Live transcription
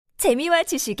재미와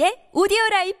지식의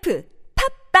오디오라이프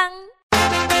팝빵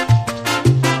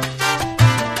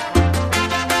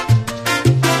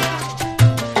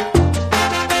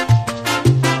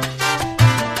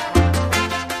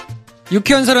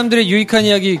유쾌한 사람들의 유익한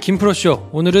이야기 김프로쇼.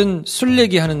 오늘은 술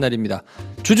얘기하는 날입니다.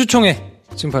 주주총회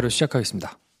지금 바로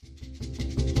시작하겠습니다.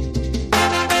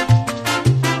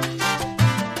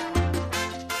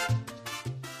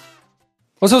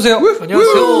 어서 오세요.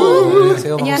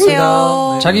 안녕하세요.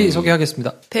 안녕하세요. 자기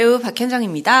소개하겠습니다. 배우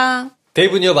박현정입니다.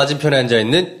 데이브니어 맞은편에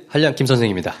앉아있는 한량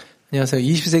김선생입니다. 안녕하세요.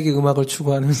 20세기 음악을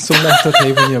추구하는 송라이터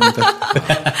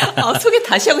데이브니어입니다. 소개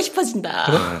다시 하고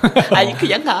싶어진다. 그래? 아니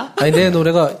그냥 가. 아니 내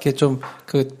노래가 이렇게 좀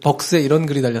그 벅스에 이런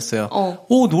글이 달렸어요.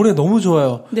 오 노래 너무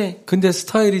좋아요. 네. 근데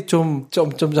스타일이 좀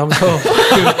점점점서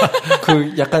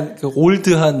그 약간 그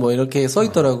올드한 뭐 이렇게 써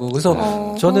있더라고.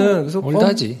 그래서 저는 그래서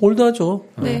올드하지. 올드하죠.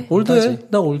 네. 올드해.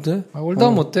 나 올드해.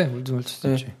 올드하면 어때? 올드할 수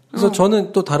있지. 네. 그래서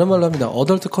저는 또 다른 말로 합니다.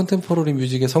 어덜트 컨템포러리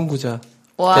뮤직의 선구자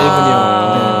와.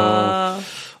 데이브니어. 네.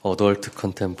 어덜트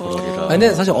컨템포러리라. 아니,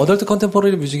 근데 사실 어덜트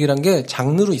컨템포러리 뮤직이란 게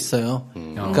장르로 있어요.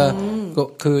 그러니까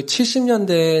그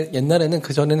 70년대 옛날에는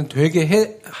그 전에는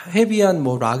되게 헤비한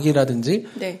뭐 락이라든지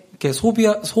네. 이렇게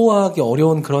소화하기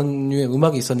어려운 그런 류의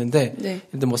음악이 있었는데, 네.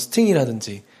 근데 뭐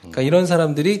스팅이라든지, 그러니까 이런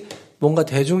사람들이 뭔가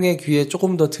대중의 귀에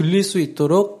조금 더 들릴 수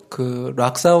있도록 그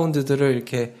락 사운드들을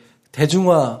이렇게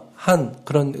대중화한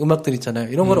그런 음악들 있잖아요.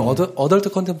 이런 거를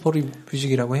어덜트 컨템포러리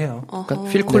뮤직이라고 해요. 그러니까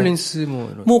필 콜린스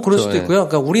뭐 그럴 수도 있고요.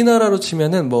 그러니까 우리나라로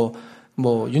치면은 뭐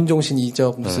윤종신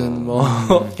이적 무슨 뭐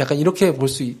약간 이렇게 볼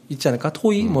수 있지 않을까?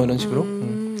 토이 뭐 이런 식으로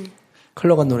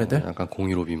흘러간 노래들. 약간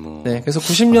공유로비 뭐. 네, 그래서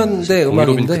 90년대 음악인데.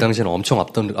 공유로비는 그 당시에는 엄청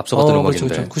앞서갔던 음악인데.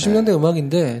 그렇죠. 90년대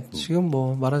음악인데 지금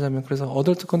뭐 말하자면 그래서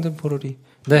어덜트 컨템포러리.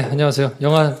 네, 안녕하세요.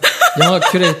 영화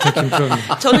큐레이터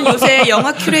김프로입니다. 저는 요새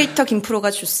영화 큐레이터 김프로가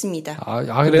좋습니다.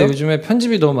 근데 요즘에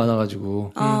편집이 너무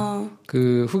많아가지고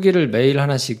그 후기를 매일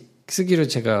하나씩 쓰기로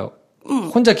제가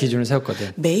혼자 기준을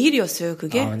세웠거든. 매일이었어요,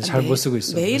 그게? 잘 못 쓰고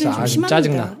있어. 매일은 좀 심합니다.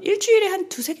 짜증나. 일주일에 한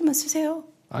 2-3개만 쓰세요.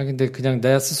 근데 그냥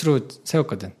내가 스스로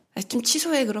세웠거든. 좀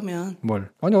취소해, 그러면. 뭘?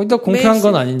 아니, 어디다 공표한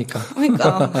건 아니니까.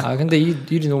 그러니까. 근데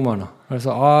일이 너무 많아.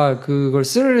 그래서, 그걸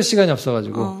쓸 시간이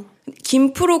없어가지고.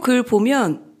 김프로 글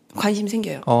보면 관심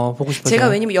생겨요. 보고 싶어요. 제가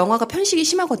왜냐면 영화가 편식이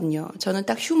심하거든요. 저는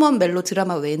딱 휴먼 멜로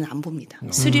드라마 외에는 안 봅니다.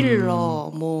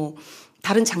 스릴러, 뭐,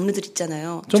 다른 장르들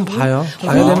있잖아요. 좀 봐야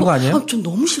되는 거 아니에요? 전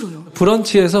너무 싫어요.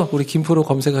 브런치에서 우리 김프로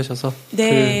검색하셔서.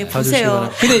 네, 보세요.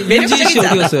 근데 윤지희 씨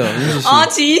어디였어요? 윤지희 씨.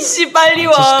 지희 씨 빨리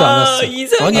와. 지희도 안 왔어.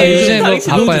 이상해. 요새 뭐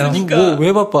바빠요. 뭐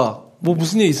왜 바빠? 뭐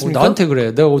무슨 일 있습니까? 나한테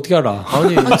그래. 내가 어떻게 알아?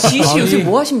 지희 씨 요새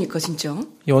뭐 하십니까, 진짜?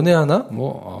 연애하나?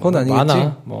 그건 아니겠지.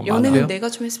 많아. 연애는 많아요? 내가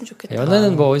좀 했으면 좋겠다.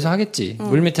 연애는 뭐 어디서 하겠지.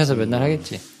 물 밑에서 맨날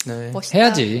하겠지. 네. 멋있다.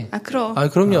 해야지. 그럼.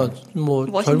 그럼요. 뭐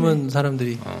멋있네. 젊은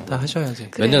사람들이 다 하셔야지.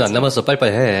 몇 년 안 남았어.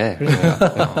 빨리빨리 해.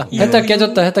 했다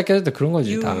깨졌다 그런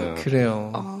거지 다.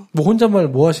 그래요. 뭐 혼잣말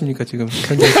뭐 하십니까 지금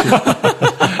현재 씨? 이거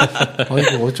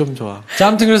어쩜 좋아. 자,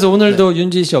 아무튼 그래서 오늘도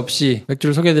윤지희 씨 없이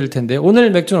맥주를 소개해드릴 텐데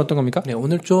오늘 맥주는 어떤 겁니까? 네,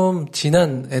 오늘 좀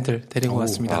진한 애들 데리고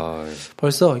왔습니다.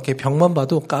 벌써 이렇게 병만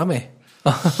봐도 까매.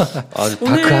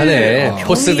 다크하네.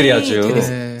 포스들이 아주.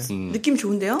 네. 느낌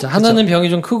좋은데요? 자, 하나는 병이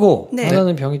좀 크고 네.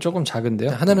 하나는 병이 조금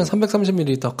작은데요. 하나는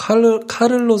 330ml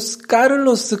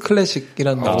카를로스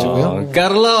클래식이라는 맥주고요.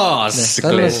 카를로스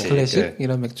클래식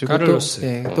이런 맥주고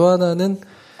카를로스. 또 하나는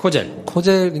코젤.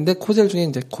 코젤 중에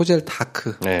이제 코젤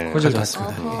다크. 네. 코젤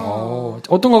맞습니다.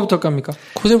 어떤 거부터 갑니까?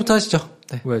 코젤부터 하시죠.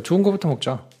 네. 왜? 좋은 거부터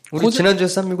먹자. 우리 지난주에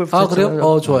쌈미골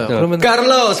그래요? 좋아요. 그러면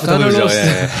카를로스부터 부르죠.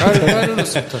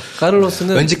 카를로스부터.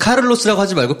 카를로스는 왠지 카를로스라고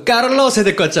하지 말고 카를로스 해야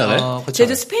될 것 같지 않아요?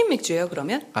 쟤도 스페인 맥주예요,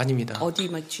 그러면? 아닙니다. 어디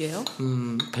맥주예요?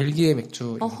 벨기에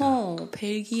맥주.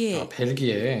 벨기에.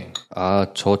 벨기에.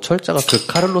 저 철자가 그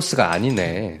카를로스가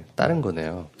아니네. 다른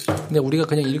거네요. 근데 우리가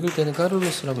그냥 읽을 때는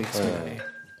카를로스라고 읽습니다.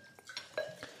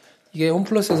 이게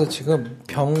홈플러스에서 지금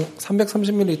병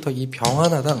 330ml 이 병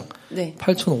하나당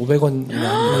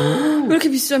 8,500원이나. 왜 이렇게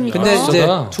비쌉니까? 근데 이제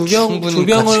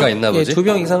두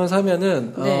병 이상을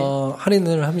사면은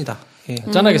할인을 합니다. 예.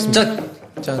 짠하겠습니다.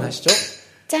 짠 하시죠.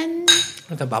 짠.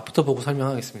 일단 맛부터 보고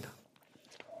설명하겠습니다.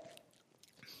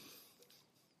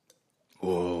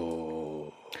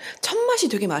 첫 맛이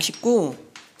되게 맛있고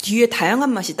뒤에 다양한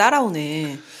맛이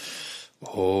따라오네.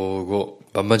 이거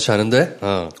만만치 않은데?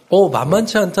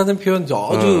 만만치 않다는 표현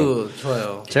아주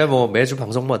좋아요. 제가 뭐 매주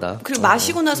방송마다. 그리고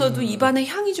마시고 나서도 입안에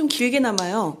향이 좀 길게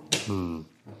남아요.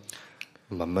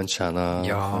 만만치 않아.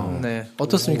 네.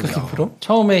 어떻습니까, 김프로?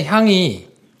 처음에 향이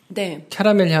네.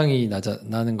 캐러멜 향이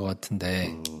나는 것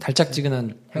같은데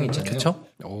달짝지근한 향이 있잖아요. 그렇죠?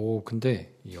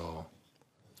 근데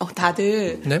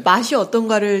다들 네? 맛이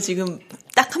어떤가를 지금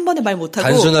딱 한 번에 말 못하고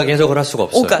단순하게 해석을 할 수가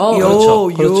없어요.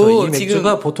 그렇죠. 이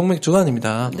맥주가 지금 보통 맥주가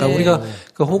아닙니다. 그러니까 네. 우리가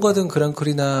그 호가든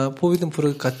그랑크리나 포비든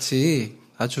프르 같이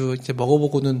아주 이제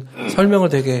먹어보고는 설명을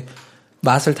되게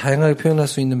맛을 다양하게 표현할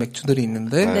수 있는 맥주들이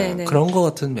있는데 네. 그런 거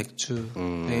같은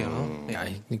맥주예요. 야,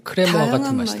 이 크레모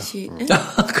같은 맛이다. 맛이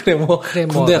크레모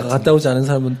군대 같은 갔다 오지 않은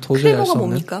사람은 도저히 알 수 크레모가 없는.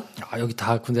 뭡니까? 아, 여기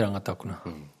다 군대를 안 갔다 왔구나.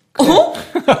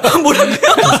 뭐라고요?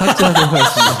 삭제하는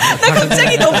거였습니다. 나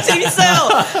갑자기 너무 재밌어요.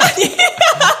 아니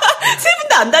세 분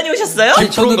다 안 다녀오셨어요?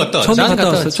 저는 갔다 왔죠. 저는 나는 갔다 갔다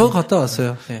왔어요. 왔지. 저 갔다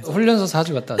왔어요. 네. 훈련소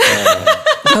 4주 갔다 왔어요.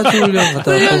 사주 훈련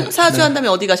갔다 훈련 왔고. 4주 한 다음에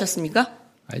어디 가셨습니까?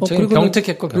 아니, 저희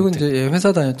병특했고, 그리고 병특. 이제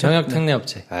회사 다녔죠. 정약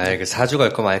특례업체. 아이, 그 사주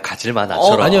갈 거면 아예 가질만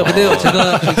않처럼. 아니요, 근데요,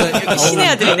 제가 그러니까 신의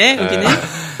아들이네 여기는.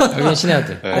 여기는 신의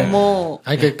아들. 어머.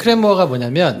 아니, 그 크레모가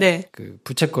뭐냐면, 네. 그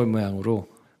부채꼴 모양으로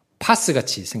파스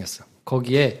같이 생겼어.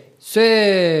 거기에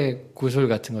쇠 구슬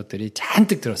같은 것들이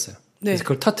잔뜩 들었어요. 네. 그래서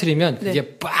그걸 터트리면 네.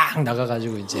 그게 빵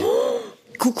나가가지고 이제.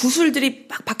 그 구슬들이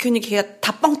막 박혀있는 걔가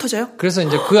다 뻥 터져요? 그래서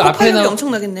이제 그 앞에 폭발력이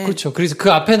엄청나겠네. 그렇죠. 그래서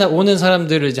그 앞에 오는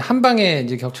사람들을 이제 한 방에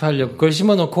이제 격추하려고 그걸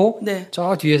심어놓고 네.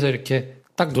 저 뒤에서 이렇게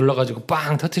딱 눌러가지고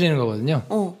빵 터트리는 거거든요.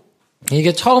 어.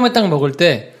 이게 처음에 딱 먹을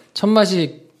때 첫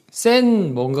맛이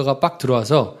센 뭔가가 빡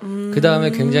들어와서 그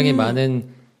다음에 굉장히 많은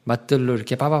맛들로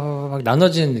이렇게 빠바바박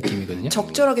나눠지는 느낌이거든요.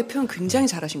 적절하게 표현 굉장히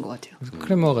잘하신 것 같아요.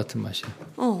 크레머 같은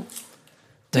맛이에요.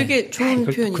 되게 좋은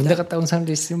이걸 표현이다. 군대 갔다 온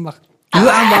사람도 있으면 막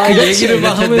막 얘기를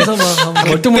막 하면서 막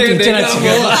멀뚱멀뚱 있잖아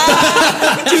지금.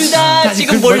 둘 다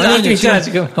지금 뭘 멀뚱멀뚱 있잖아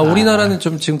지금. 우리나라는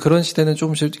좀 지금 그런 시대는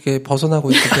조금씩 이렇게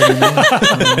벗어나고 있기 때문에.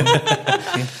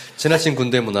 지나친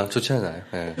군대 문화 좋지 않아요.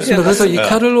 네. 그래서 이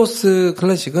카를로스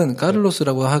클래식은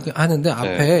카를로스라고 하는데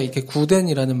앞에 이렇게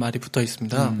구덴이라는 말이 붙어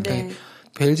있습니다. 네.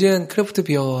 벨지안 크래프트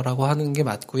비어라고 하는 게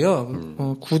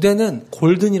맞고요. 구덴은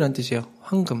골든이란 뜻이에요.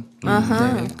 황금.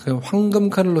 네, 그 황금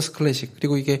카를로스 클래식.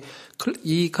 그리고 이게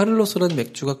이 카를로스라는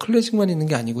맥주가 클래식만 있는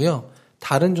게 아니고요.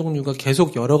 다른 종류가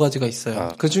계속 여러 가지가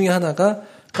있어요. 그 중에 하나가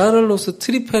카를로스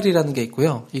트리펠이라는 게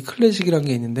있고요. 이 클래식이라는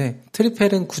게 있는데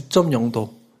트리펠은 9.0도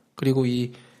그리고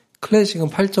이 클래식은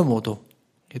 8.5도.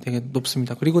 되게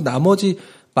높습니다. 그리고 나머지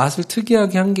맛을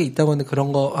특이하게 한 게 있다고 하는데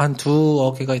그런 거 한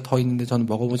 2어 개가 더 있는데 저는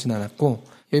먹어보진 않았고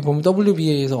여기 보면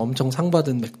WBA에서 엄청 상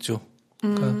받은 맥주.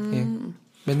 그러니까 예.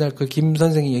 맨날 그 김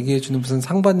선생이 얘기해주는 무슨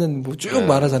상 받는 뭐 쭉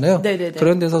말하잖아요. 네네네.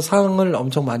 그런 데서 상을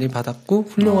엄청 많이 받았고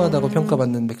훌륭하다고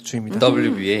평가받는 맥주입니다.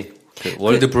 WBA. 그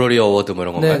월드 브러리 어워드 뭐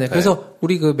이런 건가요? 네네. 그래서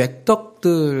우리 그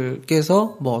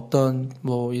맥덕들께서 뭐 어떤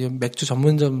뭐 이런 맥주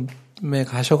전문점에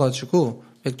가셔가지고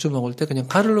맥주 먹을 때 그냥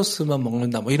카를로스만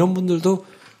먹는다 뭐 이런 분들도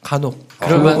간혹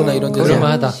그러거나 이런 데서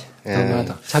그럴만하다.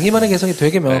 그럴만하다. 자기만의 개성이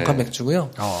되게 명확한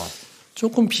맥주고요.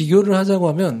 조금 비교를 하자고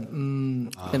하면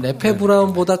레페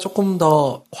브라운보다 조금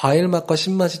더 과일 맛과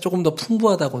신맛이 조금 더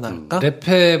풍부하다고나 할까?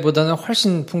 레페보다는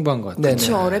훨씬 풍부한 것 같아요. 네네.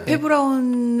 그렇죠. 레페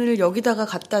브라운을 여기다가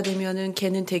갖다 대면은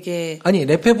걔는 되게 아니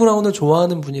레페 브라운을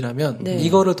좋아하는 분이라면 네.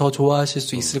 이거를 더 좋아하실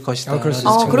수 있을 것이다. 그럴 수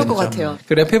있죠. 그럴 것 같아요.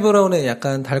 그 레페 브라운의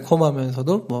약간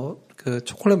달콤하면서도 뭐 그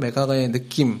초콜릿 메가의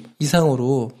느낌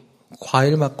이상으로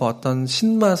과일 맛과 어떤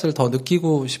신맛을 더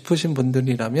느끼고 싶으신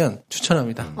분들이라면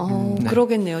추천합니다.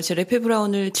 그러겠네요. 제 레페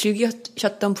브라운을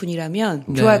즐기셨던 분이라면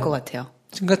네. 좋아할 것 같아요.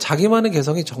 그러니까 자기만의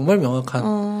개성이 정말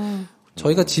명확한.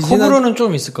 저희가 지지난 호불호는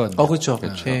좀 있을 것 같아요. 그렇죠.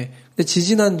 예. 근데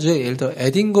지지난주에 예를 들어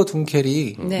에딩거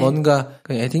둔켈이 뭔가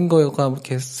그 에딩거가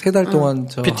이렇게 3달 동안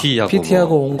저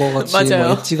PT하고 온 거 같이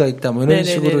뭐 엣지가 있다 뭐 이런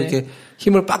식으로 이렇게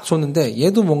힘을 빡 줬는데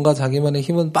얘도 뭔가 자기만의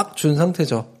힘은 빡 준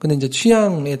상태죠. 근데 이제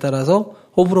취향에 따라서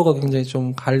호불호가 굉장히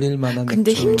좀 갈릴 만한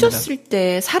근데 힘 맥주입니다. 줬을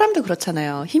때 사람도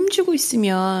그렇잖아요. 힘 주고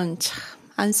있으면 참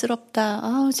안쓰럽다.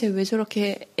 아, 쟤 왜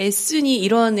저렇게 애쓰니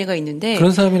이런 애가 있는데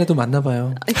그런 사람이라도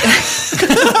만나봐요.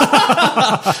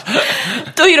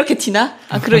 또 이렇게 티나?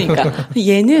 그러니까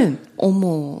얘는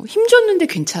어머 힘 줬는데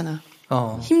괜찮아.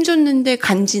 힘 줬는데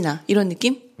간지나 이런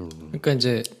느낌? 그러니까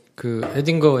이제 그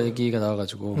에딩거 얘기가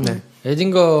나와가지고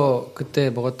에딩거 그때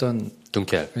먹었던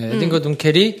둔켈. 에딩거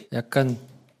둔켈이 약간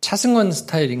차승원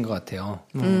스타일인 것 같아요.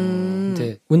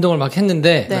 이제 운동을 막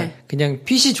했는데 그냥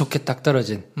핏이 좋게 딱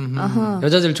떨어진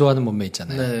여자들 좋아하는 몸매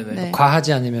있잖아요. 네.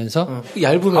 과하지 않으면서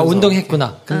얇으면서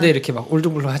운동했구나. 근데 이렇게 막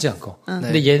울둥불둥하지 않고.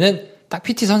 근데 얘는 딱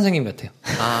PT 선생님 같아요.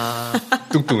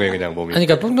 뚱뚱해 그냥 몸이. 아니,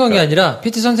 그러니까 뚱뚱한 게 아니라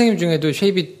PT 선생님 중에도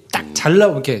쉐입이 딱 잘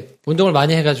나오고 이렇게 운동을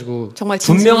많이 해가지고 정말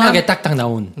분명하게 딱딱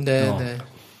나온. 네.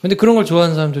 근데 그런 걸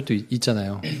좋아하는 사람들도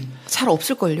있잖아요. 잘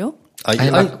없을걸요?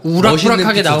 아니 막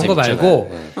우락부락하게 나온 거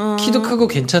말고 키도 크고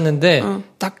괜찮은데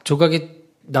딱 조각이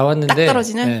나왔는데 딱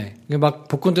떨어지는? 막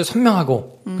복근도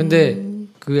선명하고 근데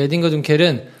그 에딩거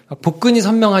둔켈은 복근이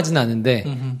선명하진 않은데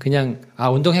그냥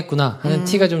운동했구나 하는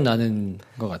티가 좀 나는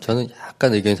것 같아요. 저는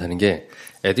약간 의견이 다른 게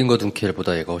에딘거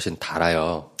둔켈보다 얘가 훨씬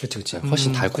달아요. 그렇죠.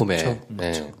 훨씬 달콤해. 그쵸.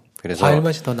 네. 그래서 과일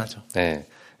맛이 더 나죠. 네.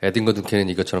 에딘거 둔켈은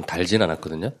이것처럼 달진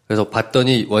않았거든요. 그래서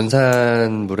봤더니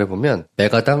원산물에 보면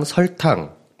메가당 설탕이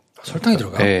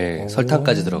들어가요? 네,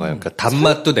 설탕까지 들어가요. 그러니까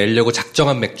단맛도 내려고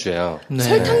작정한 맥주예요. 네.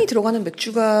 설탕이 들어가는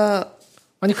맥주가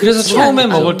아니 그래서 처음에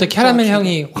먹을 때 캐러멜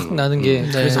향이 확 나는 게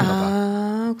그래서인가 봐.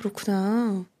 아,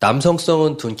 그렇구나.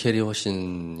 남성성은 둔켈이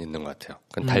훨씬 있는 것 같아요.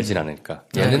 그건 달진 않으니까.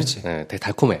 얘는 되게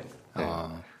달콤해. 네.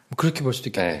 그렇게 볼 수도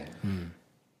있겠네.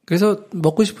 그래서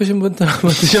먹고 싶으신 분들 한번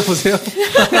드셔보세요.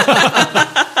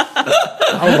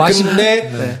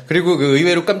 맛있네. 그리고 그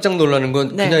의외로 깜짝 놀라는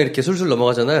건 그냥 이렇게 술술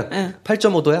넘어가잖아요.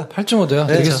 8.5도야. 8.5도야.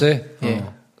 되게 세.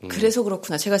 그래서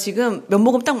그렇구나. 제가 지금 몇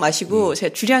모금 딱 마시고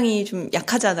제가 주량이 좀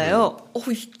약하잖아요.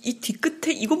 이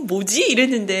뒤끝에 이건 뭐지?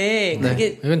 이랬는데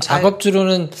그게 이건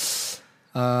작업주로는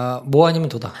뭐 아니면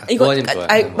도다. 이거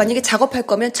만약에 작업할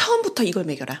거면 처음부터 이걸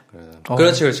먹여라.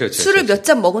 그렇지. 술을 몇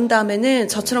잔 먹은 다음에는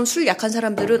저처럼 술 약한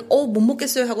사람들은 못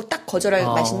먹겠어요 하고 딱 거절할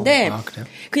맛인데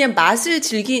그냥 맛을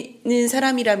즐기는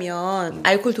사람이라면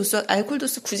알코올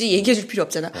도수 굳이 얘기해 줄 필요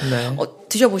없잖아. 네.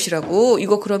 드셔보시라고.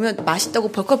 이거 그러면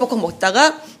맛있다고 벌컥벌컥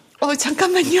먹다가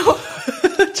잠깐만요.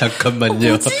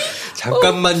 잠깐만요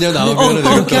나오면은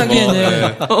그렇게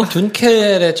하기에는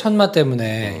둔켈의 첫맛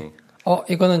때문에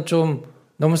이거는 좀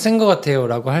너무 센 것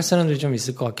같아요라고 할 사람들이 좀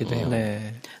있을 것 같기도 해요.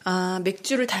 네.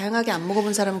 맥주를 다양하게 안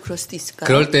먹어본 사람은 그럴 수도 있을까요?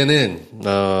 그럴 때는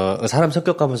사람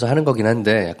성격 가면서 하는 거긴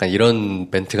한데 약간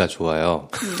이런 멘트가 좋아요.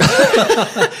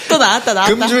 또 나왔다.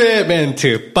 금주의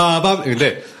멘트 빠밤.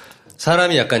 근데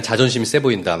사람이 약간 자존심이 세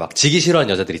보인다. 막 지기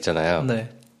싫어하는 여자들 있잖아요. 네.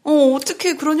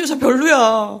 어떻게 그런 여자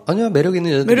별로야. 아니야, 매력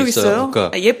있는 여자들 매력 있어요.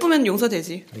 그러니까 예쁘면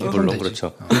용서되지. 물론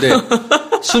그렇죠. 근데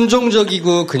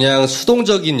순종적이고 그냥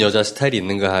수동적인 여자 스타일이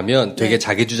있는가 하면 되게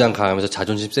자기 주장 강하면서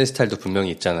자존심 센 스타일도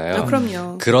분명히 있잖아요.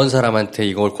 그럼요. 그런 사람한테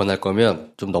이걸 권할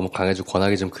거면 좀 너무 강해지고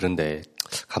권하기 좀 그런데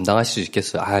감당하실 수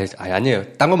있겠어요?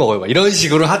 아니에요. 딴 거 먹어요. 이런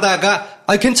식으로 하다가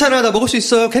괜찮아요. 나 먹을 수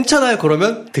있어요. 괜찮아요.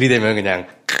 그러면 들이대면 그냥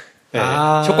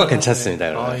효과 괜찮습니다,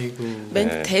 여러분. 아이고.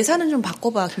 대사는 좀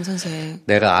바꿔봐, 김 선생.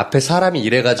 내가 앞에 사람이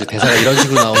이래가지고 대사가 이런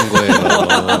식으로 나오는 거예요.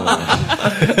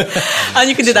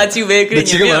 아니, 근데 나 지금 왜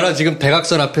그랬냐면. 지금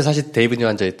대각선 앞에 사실 데이브님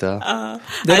앉아있다.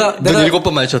 내가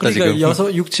 7번 마주쳤다, 그러니까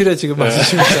지금. 6, 7에 지금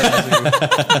마주치고 있잖아, 지금.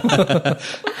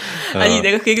 아니,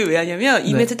 내가 그 얘기를 왜 하냐면,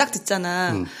 이 멘트 딱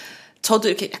듣잖아. 저도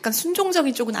이렇게 약간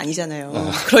순종적인 쪽은 아니잖아요.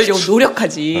 그러려고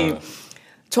노력하지.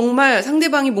 정말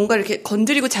상대방이 뭔가 이렇게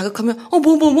건드리고 자극하면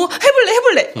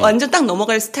해볼래 완전 딱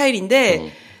넘어갈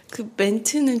스타일인데 그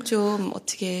멘트는 좀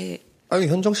어떻게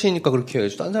현정 씨니까 그렇게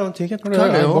해야지 딴 사람한테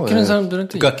얘기하면 그래, 먹히는 사람들은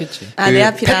또 있겠지. 내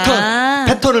앞이라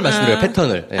패턴을 말씀드려요.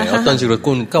 패턴을 어떤 식으로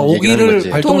그러니까 오기를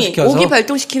발동시켜서 오기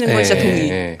발동시키는 거 진짜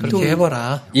동의. 그렇게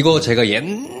해봐라. 이거 제가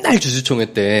옛날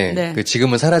주주총회 때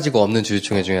지금은 사라지고 없는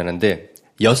주주총회 중에 하나인데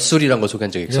엿술이란 거 소개한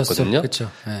적이 있었거든요.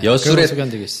 그렇죠.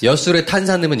 엿술에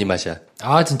탄산 넣으면 이 맛이야.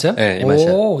 아 진짜? 네, 이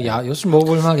맛이야. 엿술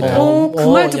먹어볼 만하겠다.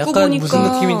 그 말 듣고 약간 보니까 무슨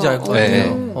느낌인지 알 것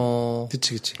같아요.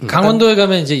 그치. 강원도에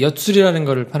가면 이제 엿술이라는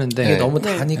거를 파는데 너무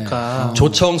다니까.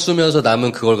 조청 쓰면서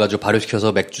남은 그걸 가지고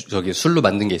발효시켜서 술로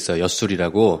만든 게 있어요.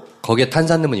 엿술이라고. 거기에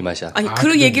탄산 넣으면 이 맛이야.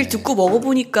 그 얘기를 듣고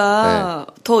먹어보니까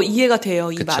더 이해가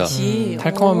돼요. 이 맛이.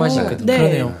 달콤한 맛이 있거든요.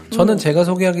 그러네요. 저는 제가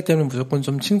소개하기 때문에 무조건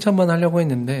좀 칭찬만 하려고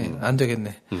했는데 안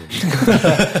되겠네.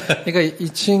 그러니까 이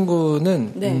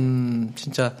친구는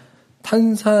진짜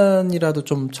탄산이라도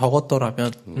좀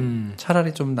적었더라면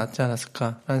차라리 좀 낫지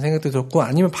않았을까라는 생각도 들었고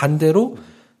아니면 반대로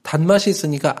단맛이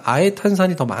있으니까 아예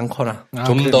탄산이 더 많거나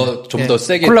좀 더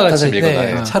세게 콜라같이. 탄산을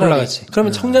밀거나 차라리 콜라같이.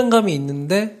 그러면 청량감이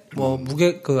있는데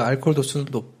무게 알코올 도수는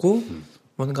높고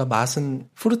뭔가 맛은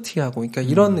프루티하고 그러니까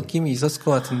이런 느낌이 있었을 것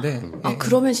같은데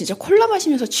그러면 진짜 콜라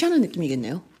마시면서 취하는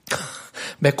느낌이겠네요.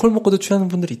 맥콜 먹고도 취하는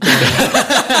분들이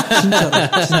있잖아요.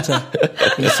 진짜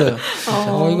있어요.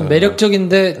 이건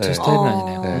매력적인데 제 스타일은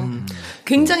아니네요.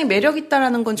 굉장히 매력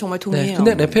있다라는 건 정말 동의해요.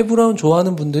 근데 레페 브라운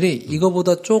좋아하는 분들이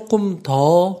이거보다 조금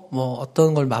더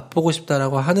어떤 걸 맛보고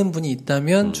싶다라고 하는 분이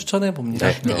있다면 추천해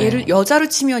봅니다. 근데 여자로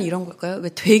치면 이런 걸까요? 왜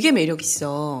되게 매력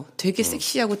있어, 되게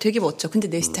섹시하고 되게 멋져. 근데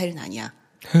내 스타일은 아니야.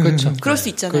 그렇죠. 그럴 수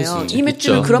있잖아요. 이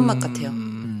맥주는 그런 맛 같아요.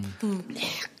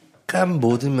 약간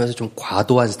모든 면에서 좀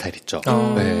과도한 스타일 있죠.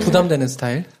 부담되는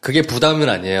스타일? 그게 부담은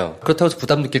아니에요. 그렇다고 해서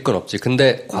부담 느낄 건 없지.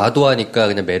 근데 과도하니까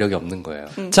그냥 매력이 없는 거예요.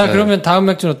 자, 그러면 다음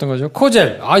맥주는 어떤 거죠?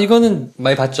 코젤. 이거는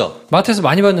많이 봤죠? 마트에서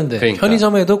많이 봤는데. 그러니까.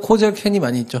 편의점에도 코젤 캔이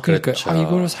많이 있죠. 그러니까 그렇죠.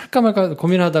 이걸 살까 말까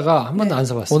고민하다가 한 번도 안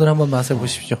사봤어요. 오늘 한번 맛을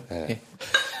보십시오.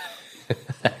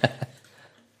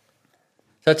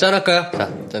 자, 짠할까요?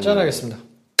 자, 짠하겠습니다.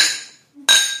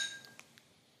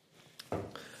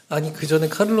 아니 그 전에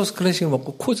카를로스 클래식을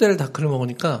먹고 코젤 다크를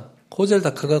먹으니까 코젤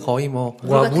다크가 거의 뭐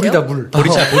와 물이다 물.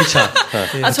 보리차.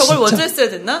 아 저걸 먼저 했어야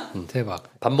됐나? 대박.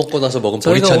 밥 먹고 나서 먹은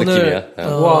보리차 느낌이야.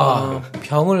 와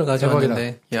병을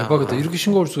가져왔는데 대박이다. 이렇게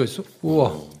싱거울 수가 있어?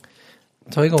 우와.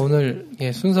 저희가 오늘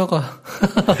순서가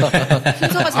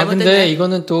잘못됐네. 근데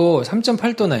이거는 또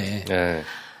 3.8도네. 네.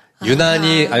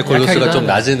 유난히 알코올도수가 좀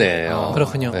낮은 애예요.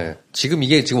 그렇군요. 네. 지금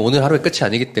오늘 하루의 끝이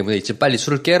아니기 때문에 이제 빨리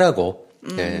술을 깨라고.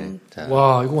 네.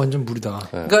 와 이거 완전 물이다.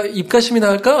 그러니까 입가심이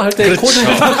나을까 할 때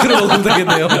코젤 다크를 먹으면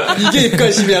되겠네요. 이게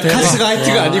입가심이야. 카스가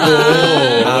하이트가 아니고.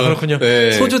 그렇군요.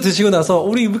 네. 소주 드시고 나서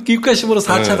우리 입가심으로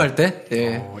 4차 갈 때.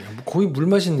 예. 거의 물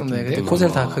마시는 느낌인데. 그때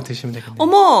코젤 다크 드시면 되겠네요.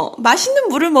 어머 맛있는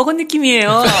물을 먹은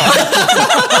느낌이에요.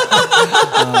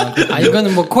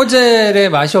 이거는 뭐 코젤의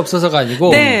맛이 없어서가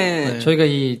아니고 네. 저희가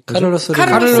이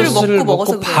카를로스를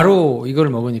먹고 바로 이걸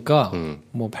먹으니까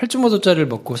뭐 8.5도짜리를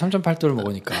먹고 3.8도를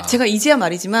먹으니까 제가 이제야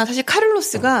말이지만 사실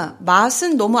카를로스가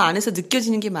맛은 너무 안에서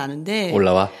느껴지는 게 많은데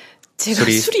올라와. 제가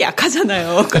술이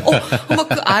약하잖아요. 막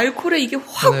그 알코올에 이게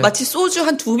확 마치 소주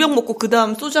한 2병 먹고 그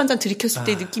다음 소주 한 잔 들이켰을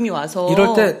때 느낌이 와서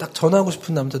이럴 때 딱 전화하고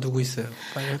싶은 남자 누구 있어요?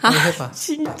 빨리 해봐.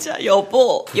 진짜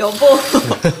여보. 여보?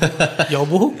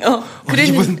 그래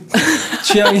이분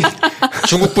취향이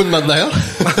중국분 맞나요?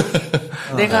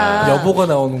 내가 여보가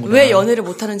나오는구나. 왜 연애를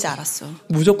못하는지 알았어.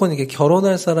 무조건 이게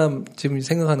결혼할 사람 지금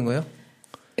생각하는 거예요?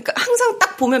 그러니까 항상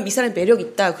딱 보면 이 사람이 매력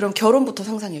있다. 그럼 결혼부터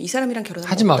상상해요. 이 사람이랑 결혼하면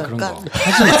하지 마 어떨까? 그런 거.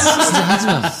 진짜 하지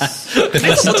마.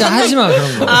 진짜 하지 마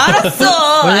그런 거.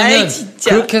 알았어. 왜냐면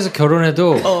진짜. 그렇게 해서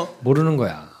결혼해도 모르는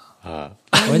거야.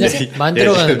 왜냐면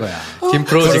만들어가는 거야.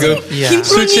 김프로 지금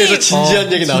술 취해서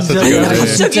진지한 얘기 나왔어 지금.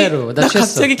 진짜로 나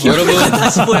취했어. 갑자기 김프로가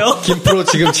다시 보여. 김프로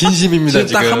지금 진심입니다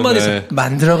지금. 딱 한 번에서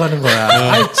만들어가는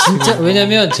거야. 아니 진짜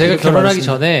왜냐면 제가 결혼하기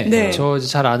전에 네. 저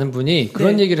잘 아는 분이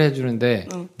그런 얘기를 해주는데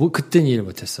뭐 그땐 이해를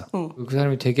못했어. 그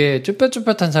사람이 되게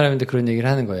쭈뼛쭈뼛한 사람인데 그런 얘기를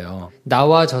하는 거예요.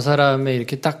 나와 저 사람의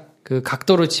이렇게 딱 그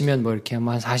각도로 치면 뭐 이렇게 한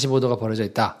 45도가 벌어져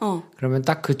있다. 그러면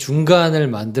딱 그 중간을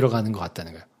만들어가는 것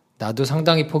같다는 거예요. 나도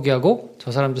상당히 포기하고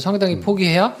저 사람도 상당히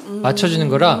포기해야 맞춰주는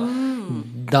거라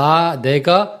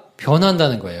내가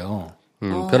변한다는 거예요.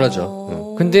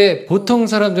 편하죠. 근데 보통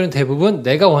사람들은 대부분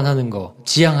내가 원하는 거,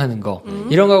 지향하는 거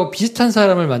이런 거하고 비슷한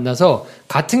사람을 만나서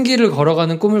같은 길을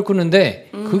걸어가는 꿈을 꾸는데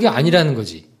그게 아니라는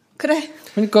거지. 그래.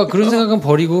 그러니까 그런 생각은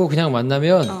버리고 그냥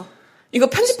만나면 이거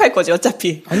편집할 거지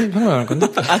어차피. 아니 편집 안 할 건데.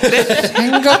 아 그래?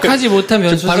 생각하지 못한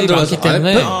변수들이 많기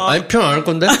때문에 아니 편 안 할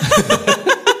건데.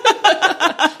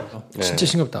 진짜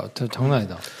싱겁다. 장난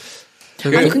아니다.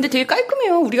 아니 근데 되게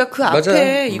깔끔해요. 우리가 그 앞에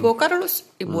맞아요. 이거 카를로스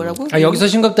뭐라고? 여기서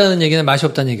싱겁다는 얘기는 맛이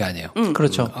없다는 얘기 아니에요.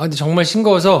 그렇죠. 근데 정말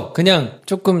싱거워서 그냥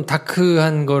조금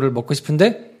다크한 거를 먹고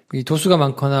싶은데 이 도수가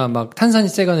많거나 막 탄산이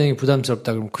세거나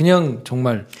부담스럽다 그러면 그냥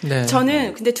정말. 네.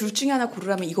 저는 근데 둘 중에 하나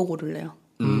고르라면 이거 고를래요.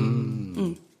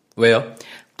 왜요?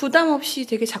 부담 없이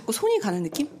되게 자꾸 손이 가는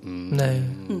느낌? 네.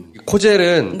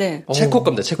 코젤은 네. 체코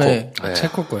겁니다. 체코. 네.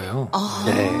 체코 거예요.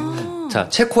 네. 자,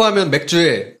 체코 하면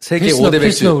맥주의 세계 필스너, 5대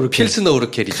맥주 필스너 필스너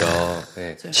우르켈이죠.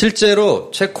 네.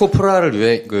 실제로 체코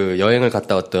프라하를 여행을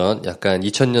갔다 왔던 약간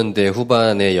 2000년대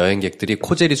후반의 여행객들이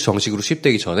코젤이 정식으로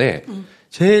수입되기 전에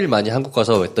제일 많이 한국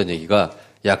가서 했던 얘기가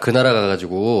야, 그 나라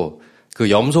가가지고 그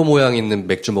염소 모양 있는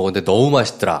맥주 먹었는데 너무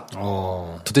맛있더라.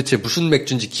 도대체 무슨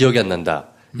맥주인지 기억이 안 난다.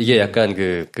 이게 약간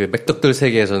그 맥덕들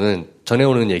세계에서는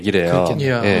전해오는 얘기래요.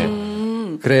 네.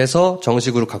 그래서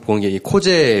정식으로 갖고 온 게 이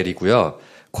코젤이고요.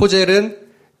 코젤은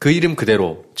그 이름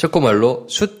그대로 체코말로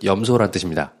숫 염소란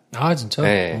뜻입니다. 아 진짜?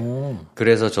 네.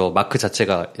 그래서 저 마크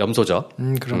자체가 염소죠.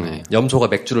 그러네. 염소가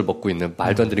맥주를 먹고 있는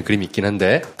말도 안 되는 그림이 있긴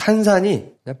한데 탄산이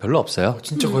그냥 별로 없어요.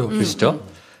 진짜 거의 없어요. 그렇죠?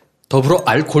 더불어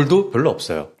알코올도 별로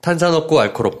없어요. 탄산 없고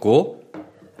알코올 없고.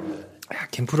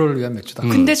 김프로를 위한 맥주다.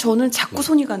 근데 저는 자꾸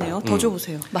손이 가네요. 더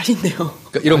줘보세요. 맛있네요.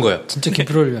 그러니까 이런 거예요. 진짜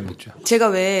김프로를 위한 맥주야. 제가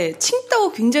왜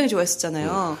칭따오 굉장히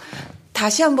좋아했었잖아요.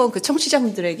 다시 한번 그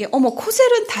청취자분들에게 어머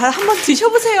코젤은 다 한번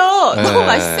드셔보세요. 너무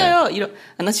맛있어요.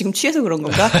 나 지금 취해서 그런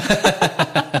건가?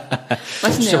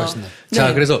 맛있네요. 진짜 맛있네. 자,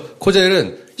 네. 그래서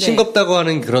코젤은 싱겁다고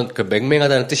하는 그런 그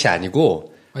맹맹하다는 뜻이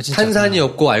아니고 탄산이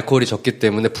없고 알코올이 적기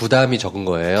때문에 부담이 적은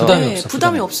거예요.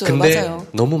 부담이 없어요. 근데 맞아요.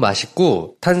 너무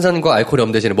맛있고 탄산과 알코올이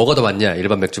없는 대신에 뭐가 더 많냐?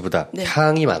 일반 맥주보다 네.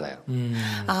 향이 많아요.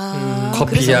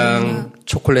 커피 향,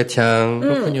 초콜릿 향.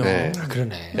 그렇군요. 네.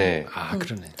 그러네. 네.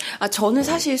 그러네. 저는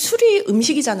사실 술이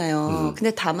음식이잖아요.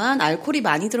 근데 다만 알코올이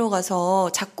많이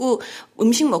들어가서 자꾸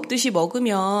음식 먹듯이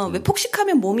먹으면 왜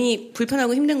폭식하면 몸이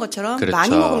불편하고 힘든 것처럼 그렇죠.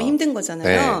 많이 먹으면 힘든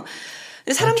거잖아요. 네.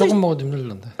 근데 사람들이 조금 먹어도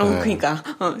힘들던데. 그러니까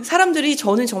사람들이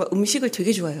저는 정말 음식을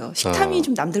되게 좋아해요. 식탐이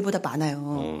좀 남들보다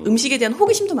많아요. 음식에 대한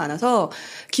호기심도 많아서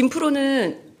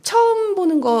김프로는 처음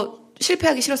보는 거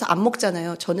실패하기 싫어서 안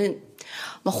먹잖아요. 저는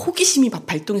막 호기심이 막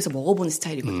발동해서 먹어보는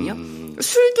스타일이거든요.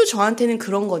 술도 저한테는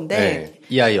그런 건데. 네.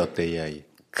 이 아이 어때, 이 아이?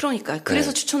 그러니까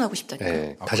그래서 추천하고 싶다니까.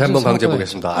 네. 다시 한번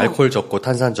강조해보겠습니다. 알코올 적고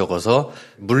탄산 적어서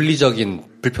물리적인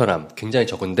불편함 굉장히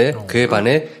적은데 그에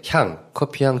반해 향,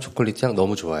 커피 향, 초콜릿 향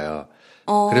너무 좋아요.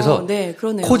 그래서 네,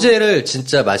 그러네요. 코젤을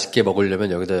진짜 맛있게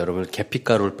먹으려면 여기다 여러분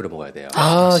계피가루를 뿌려 먹어야 돼요.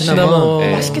 시나몬.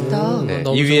 네. 맛있겠다. 네.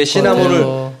 이 위에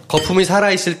시나몬을 거품이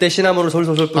살아 있을 때 시나몬을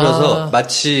솔솔솔 뿌려서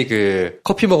마치 그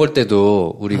커피 먹을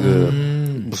때도 우리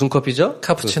무슨 커피죠?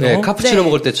 카푸치노. 네, 카푸치노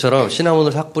먹을 때처럼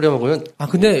시나몬을 싹 뿌려 먹으면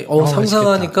근데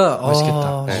상상하니까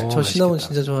맛있겠다. 저 시나몬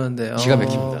진짜 좋아하는데. 기가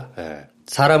막힙니다. 네.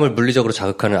 사람을 물리적으로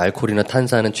자극하는 알코올이나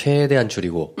탄산은 최대한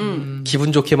줄이고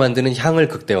기분 좋게 만드는 향을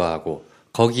극대화하고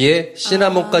거기에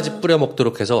시나몬까지 뿌려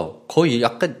먹도록 해서 거의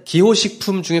약간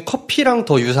기호식품 중에 커피랑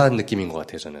더 유사한 느낌인 것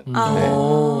같아요, 저는.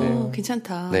 네.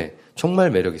 괜찮다. 네. 정말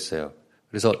매력 있어요.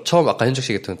 그래서 처음 아까 현식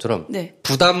씨 얘기했던 것처럼 네.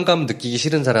 부담감 느끼기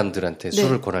싫은 사람들한테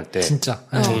술을 권할 때 진짜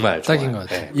정말 딱인 좋아요. 것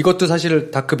같아요. 네. 이것도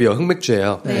사실 다크비어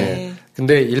흑맥주예요. 네.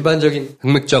 근데 일반적인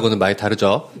흑맥주하고는 많이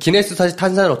다르죠. 기네스 사실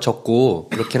탄산 적고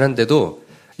그렇긴 한데도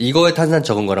이거에 탄산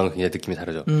적은 거랑 굉장히 느낌이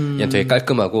다르죠. 얘는 되게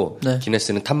깔끔하고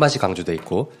기네스는 탄맛이 강조돼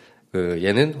있고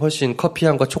얘는 훨씬 커피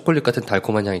향과 초콜릿 같은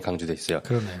달콤한 향이 강조돼 있어요.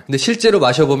 그러네. 근데 실제로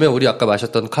마셔보면 우리 아까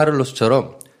마셨던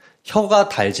카를로스처럼 혀가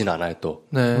달진 않아요 또.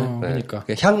 그러니까.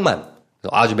 그냥 향만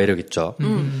아주 매력 있죠.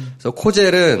 그래서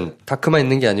코젤은 다크만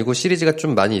있는 게 아니고 시리즈가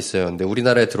좀 많이 있어요. 근데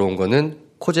우리나라에 들어온 거는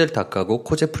코젤 다크하고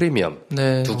코젤 프리미엄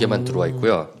두 개만 들어와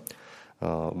있고요.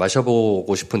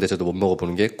 마셔보고 싶은데 저도 못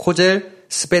먹어보는 게 코젤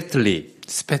스페틀리.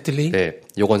 네,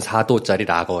 요건 4도짜리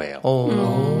라거예요.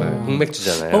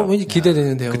 흑맥주잖아요. 왠지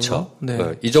기대되는데요. 그쵸. 네.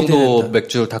 이 정도 기대된다.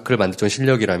 맥주 다크를 만들 정도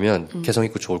실력이라면 개성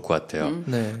있고 좋을 것 같아요.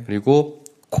 네. 그리고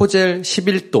코젤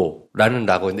 11도라는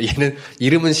라거인데 얘는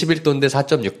이름은 11도인데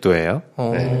 4.6도예요.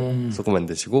 네, 소금 안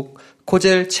드시고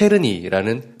코젤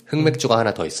체르니라는 흑맥주가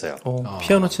하나 더 있어요.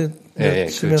 피아노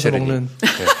치면서 먹는.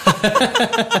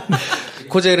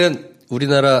 코젤은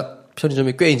우리나라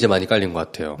편의점이 꽤 이제 많이 깔린 것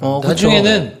같아요.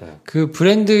 나중에는 그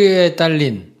브랜드에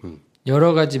딸린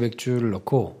여러 가지 맥주를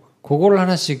넣고 그거를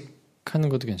하나씩 하는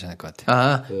것도 괜찮을 것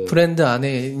같아요. 브랜드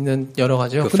안에 있는 여러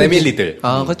가지요. 그 패밀리들.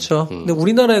 그렇죠. 근데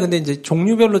우리나라에 근데 이제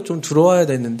종류별로 좀 들어와야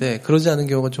되는데 그러지 않은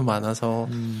경우가 좀 많아서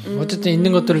어쨌든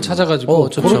있는 것들을 찾아가지고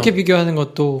그렇게 비교하는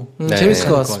것도 재밌을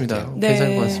것 같습니다. 같아요.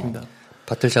 괜찮을 것 같습니다.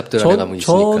 바틀샵들 안에 가면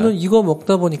있으니까. 저는 이거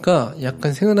먹다 보니까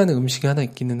약간 생각나는 음식이 하나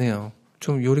있기는 해요.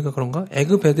 좀 요리가 그런가?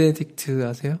 에그 베네딕트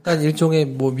아세요? 약간 일종의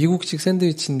뭐 미국식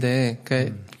샌드위치인데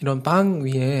그러니까 이런 빵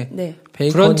위에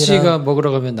베이컨이랑 브런치가 먹으러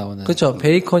가면 나오는. 그렇죠.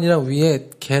 베이컨이랑 위에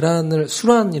계란을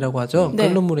수란이라고 하죠.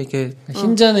 끓는 물에 이렇게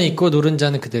흰자는 있고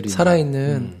노른자는 그대로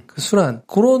살아있는 그 수란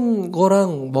그런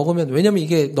거랑 먹으면 왜냐면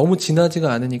이게 너무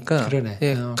진하지가 않으니까 그러네.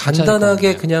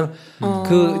 간단하게 그냥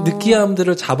그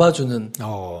느끼함들을 잡아주는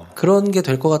그런 게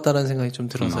될 것 같다는 생각이 좀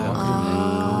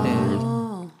들어서요.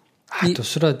 또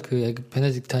수랏 그 에그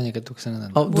베네딕트 하니까 또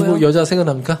생각난다. 누구 여자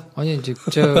생각납니까? 아니 이제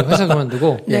제가 회사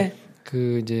그만두고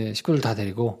그 이제 식구들 다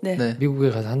데리고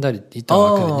미국에 가서 한 달 있다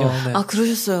왔거든요.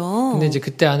 그러셨어요. 근데 이제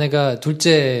그때 아내가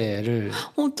둘째를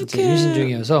이제 임신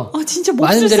중이어서 진짜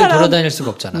많은 데를 사람. 돌아다닐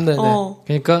수가 없잖아.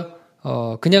 그러니까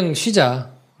그냥 쉬자.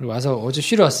 그리고 와서 어제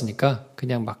쉬러 왔으니까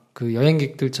그냥 막 그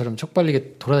여행객들처럼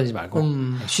촉발리게 돌아다니지 말고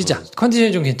쉬자.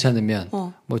 컨디션이 좀 괜찮으면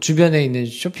뭐 주변에 있는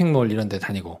쇼핑몰 이런 데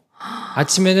다니고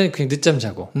아침에는 그냥 늦잠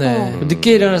자고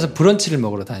늦게 일어나서 브런치를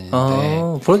먹으러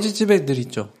다니는데 브런치 집에 늘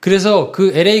있죠. 그래서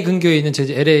그 LA 근교에 있는 제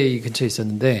LA 근처에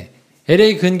있었는데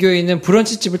LA 근교에 있는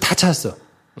브런치 집을 다 찾았어.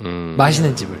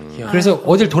 맛있는 집을. 그래서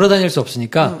어딜 돌아다닐 수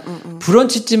없으니까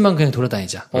브런치 집만 그냥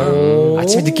돌아다니자.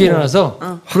 아침에 늦게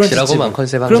일어나서 브런치 집.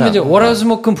 그러면 이제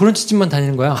월화수목금 브런치 집만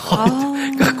다니는 거야.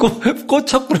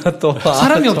 꽂혔구나 또.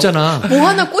 사람이 없잖아. 뭐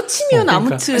하나 꽂히면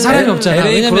아무튼 사람이 없잖아.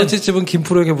 LA 왜냐면 브런치 집은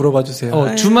김프로에게 물어봐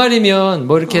주세요. 주말이면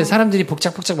뭐 이렇게 사람들이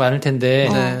복작복작 많을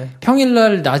텐데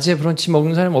평일날 낮에 브런치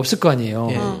먹는 사람이 없을 거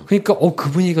아니에요. 그러니까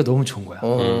그 분위기가 너무 좋은 거야.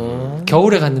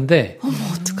 겨울에 갔는데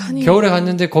어떡하니? 겨울에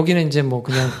갔는데 거기는 이제 뭐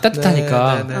그냥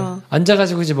따뜻하니까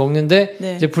앉아가지고 이제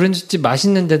먹는데 이제 브런치집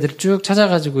맛있는 데들 쭉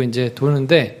찾아가지고 이제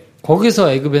도는데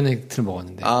거기서 에그 베네딕트를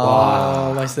먹었는데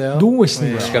와 맛있어요? 너무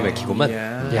맛있는 거야. 기가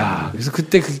막히구만. 야 그래서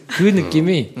그때 그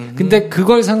느낌이 근데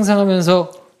그걸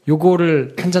상상하면서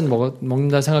요거를 한 잔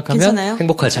먹는다 생각하면 괜찮아요?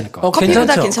 행복하지. 괜찮을 것 같아요.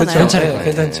 커피보다 괜찮아요? 괜찮을 것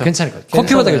같아요. 괜찮죠. 괜찮을 것 같아요.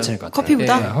 커피보다 괜찮을 것 같아요.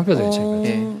 커피보다? 커피보다 괜찮을 것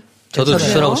같아요. 저도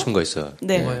추천하고 싶은 거 있어요.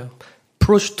 뭐예요?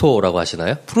 프로슈토라고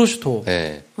하시나요? 프로슈토.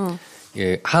 네.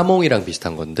 예, 하몽이랑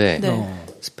비슷한 건데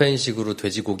스페인식으로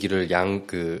돼지고기를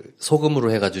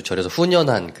소금으로 해가지고 절여서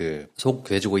훈연한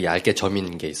돼지고기 얇게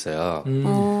점인 게 있어요.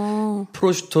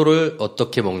 프로슈토를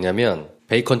어떻게 먹냐면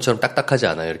베이컨처럼 딱딱하지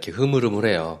않아요. 이렇게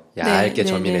흐물흐물해요. 얇게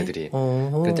점인 애들이.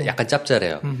 근데 약간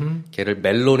짭짤해요. 걔를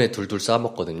멜론에 둘둘 싸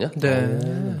먹거든요. 네.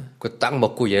 그 딱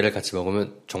먹고 얘를 같이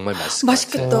먹으면 정말 맛있을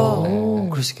맛있겠다. 것 같아요.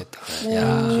 그럴 수 있겠다.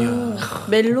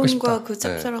 멜론과 그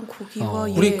짭짤한 고기와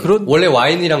예. 우리 그런 원래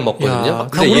와인이랑 먹거든요.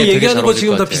 근데 우리 얘 얘기하는 되게 거 잘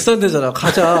지금 어울릴 다 것 비싼 데잖아.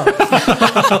 가자.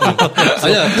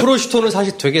 아니야, 프로슈토는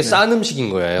사실 되게 싼 음식인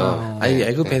거예요. 아니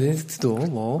에그 베네딕트도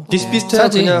뭐 비슷비슷해요.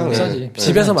 싸지. 그냥 싸지.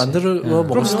 집에서 만들어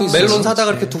먹을 수도 있어요. 멜론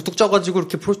사다가 이렇게 툭툭 쪄가지고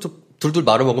이렇게 프로슈토 둘둘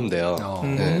말아 먹으면 돼요.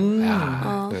 네.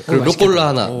 그리고 루꼴라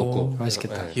하나 넣고.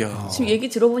 맛있겠다. 지금 얘기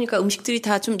들어보니까 음식들이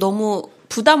다 좀 너무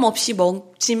부담 없이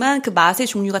먹지만 그 맛의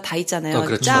종류가 다 있잖아요.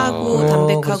 그렇죠. 짜고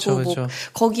담백하고 그렇죠, 그렇죠. 뭐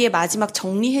거기에 마지막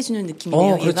정리해주는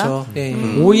느낌이네요. 얘가. 그렇죠.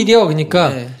 오히려 그러니까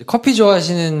네. 커피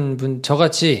좋아하시는 분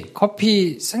저같이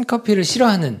센 커피를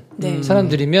싫어하는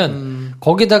사람들이면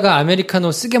거기다가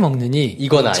아메리카노 쓰게 먹느니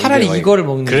이거나 차라리 이거를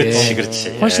먹는 그렇지, 게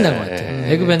그렇지. 훨씬 나은 것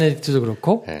같아요. 에그 베네딕트도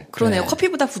그렇고 그러네요.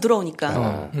 커피보다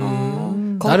부드러우니까.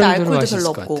 거기다 나름대로 알코올도 맛있을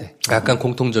별로 것 없고. 같아. 약간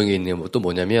공통점이 있는 게 또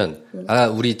뭐냐면,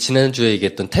 우리 지난주에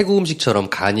얘기했던 태국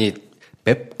음식처럼 간이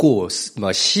맵고,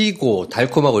 막 시고,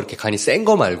 달콤하고 이렇게 간이 센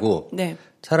거 말고, 네.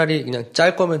 차라리 그냥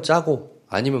짤 거면 짜고,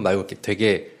 아니면 말고 이렇게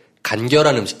되게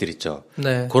간결한 음식들 있죠.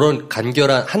 네. 그런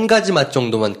간결한 한 가지 맛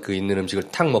정도만 그 있는 음식을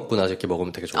탁 먹고 나서 이렇게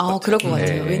먹으면 되게 좋을 것 같아요. 그럴 것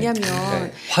같아요. 네. 왜냐면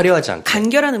네. 화려하지 않게.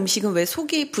 간결한 음식은 왜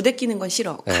속이 부대끼는 건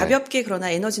싫어. 네. 가볍게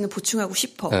그러나 에너지는 보충하고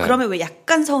싶어. 네. 그러면 왜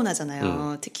약간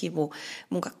서운하잖아요. 특히 뭐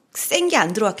뭔가 센 게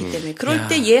안 들어왔기 때문에. 그럴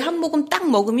때 얘 한 모금 딱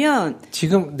먹으면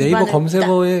지금 네이버 입안에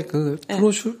검색어에 그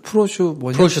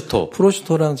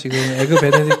프로슈토랑 지금 에그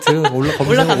베네딕트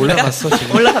검색어 올라갔어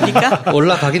지금. 올라갑니까?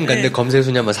 올라가긴 갔는데 검색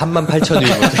순위 아마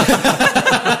 38,000위거든요.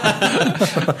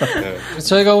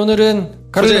 저희가 오늘은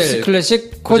카를로스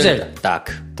클래식, 코젤,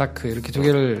 다크 이렇게 두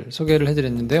개를 소개를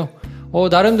해드렸는데요.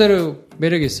 나름대로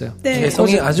매력이 있어요. 네.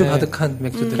 개성이 아주 가득한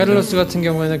맥주들. 카를로스 같은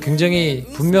경우에는 굉장히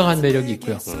분명한 매력이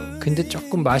있고요. 근데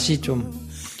조금 맛이 좀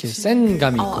이렇게 센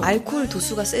감이 있고. 알코올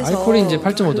도수가 세서. 알코올이 이제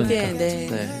 8.5도니까.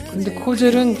 네. 근데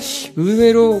코젤은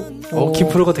의외로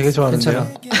김프로가 되게 좋아하는데요.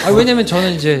 괜찮아. 왜냐면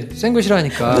저는 이제 센 거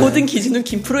싫어하니까. 모든 기준은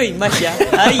김프로의 입맛이야.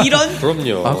 이런.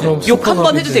 그럼요. 그럼 욕 한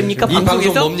번 해도 됩니까? 이 방송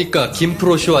방송에서? 뭡니까?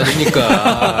 김프로쇼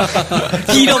아닙니까?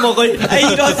 빌어먹을.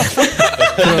 이런.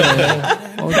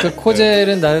 그러니까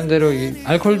코젤은 나름대로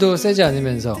알코올도 세지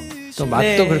않으면서 또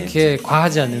맛도 그렇게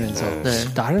과하지 않으면서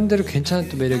나름대로 괜찮은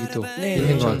또 매력이 또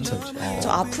있는 것 같아요. 저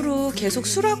앞으로 계속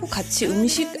술하고 같이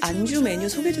음식 안주 메뉴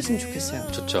소개해줬으면 좋겠어요.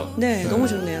 좋죠. 네, 너무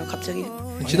좋네요. 갑자기.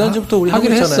 지난주부터 우리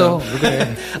하기로 했어.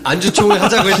 그래. 안주총회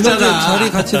하자고 했잖아.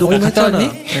 저희 같이 녹음했잖아.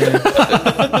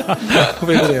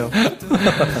 왜 그래요?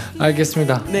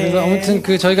 알겠습니다. 네. 그래서 아무튼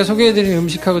저희가 소개해드린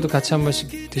음식하고도 같이 한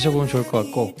번씩 드셔보면 좋을 것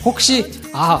같고, 혹시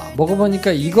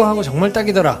먹어보니까 이거하고 정말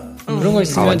딱이더라 그런 거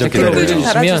있으면 댓글로 댓글 좀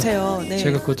올려주시면 달아주세요. 네.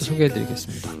 제가 그것도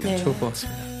소개해드리겠습니다. 네. 좋을 것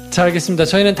같습니다. 자, 알겠습니다.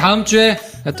 저희는 다음 주에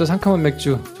또 상큼한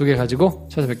맥주 두 개 가지고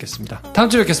찾아뵙겠습니다.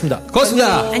 다음 주에 뵙겠습니다.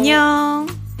 고맙습니다. 안녕.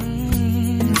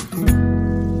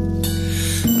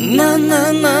 넌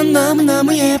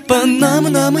너무너무 예뻐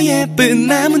너무너무 예쁜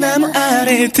나무나무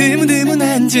아래 드문드문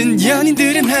앉은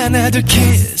연인들은 하나둘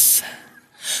키스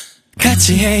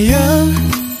같이 해요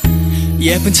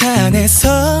예쁜 차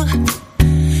안에서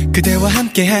그대와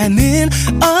함께하는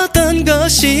어떤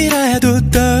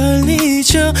것이라도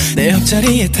떨리죠 내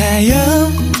옆자리에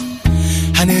타요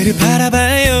하늘을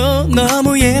바라봐요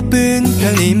너무 예쁜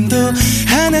별님도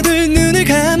하나둘 눈을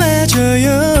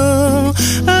감아줘요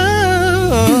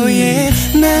oh yeah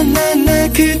나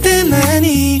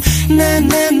그때만이 나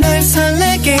널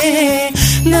설레게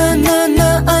너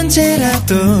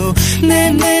언제라도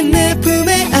내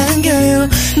품에 안겨요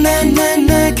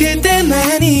나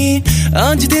그때만이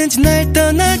언제든지 날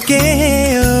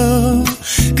떠날게요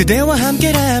그대와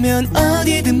함께라면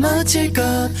어디든 멋질 것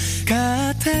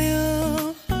같아요